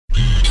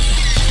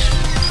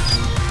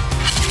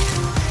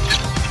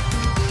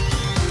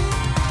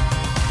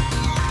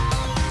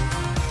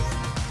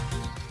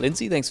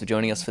Lindsay, thanks for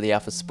joining us for the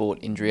Alpha Sport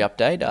injury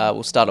update.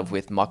 We'll start off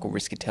with Michael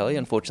Riscatelli.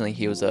 Unfortunately,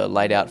 he was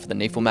laid out for the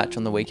knee full match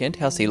on the weekend.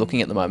 How's he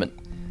looking at the moment?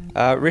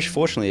 Rish,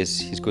 fortunately,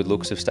 his good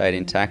looks have stayed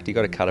intact. He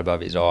got a cut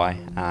above his eye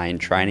in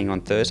training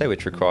on Thursday,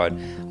 which required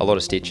a lot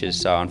of stitches.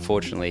 So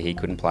unfortunately, he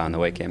couldn't play on the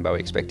weekend, but we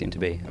expect him to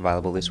be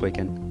available this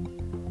weekend.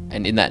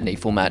 And in that knee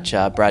full match,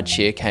 Brad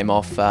Shear came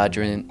off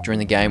during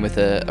the game with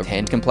a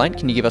hand complaint.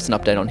 Can you give us an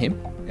update on him?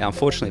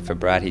 Unfortunately for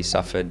Brad, he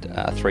suffered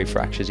 3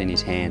 fractures in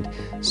his hand,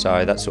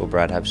 so that saw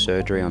Brad have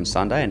surgery on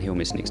Sunday and he'll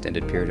miss an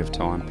extended period of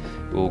time.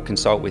 We'll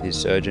consult with his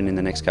surgeon in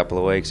the next couple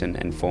of weeks and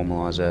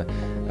formalise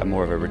a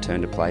more of a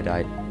return to play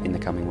date in the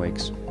coming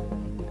weeks.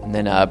 And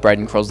then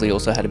Braden Crosley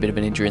also had a bit of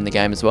an injury in the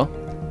game as well.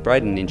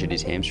 Braden injured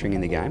his hamstring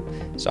in the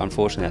game, so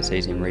unfortunately that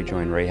sees him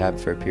rejoin rehab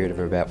for a period of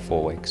about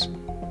 4 weeks.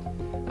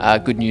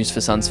 Good news for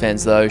Suns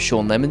fans though,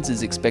 Sean Lemons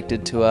is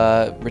expected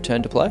to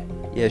return to play.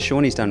 Yeah,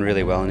 Shawnee's done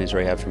really well in his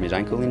rehab from his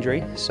ankle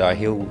injury, so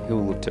he'll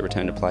look to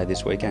return to play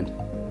this weekend.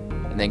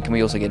 And then can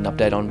we also get an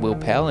update on Will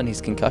Powell and his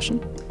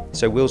concussion?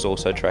 So Will's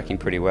also tracking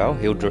pretty well.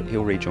 He'll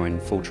rejoin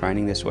full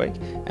training this week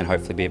and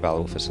hopefully be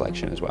available for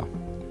selection as well.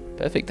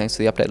 Perfect, thanks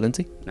for the update,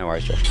 Lindsay. No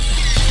worries, Josh.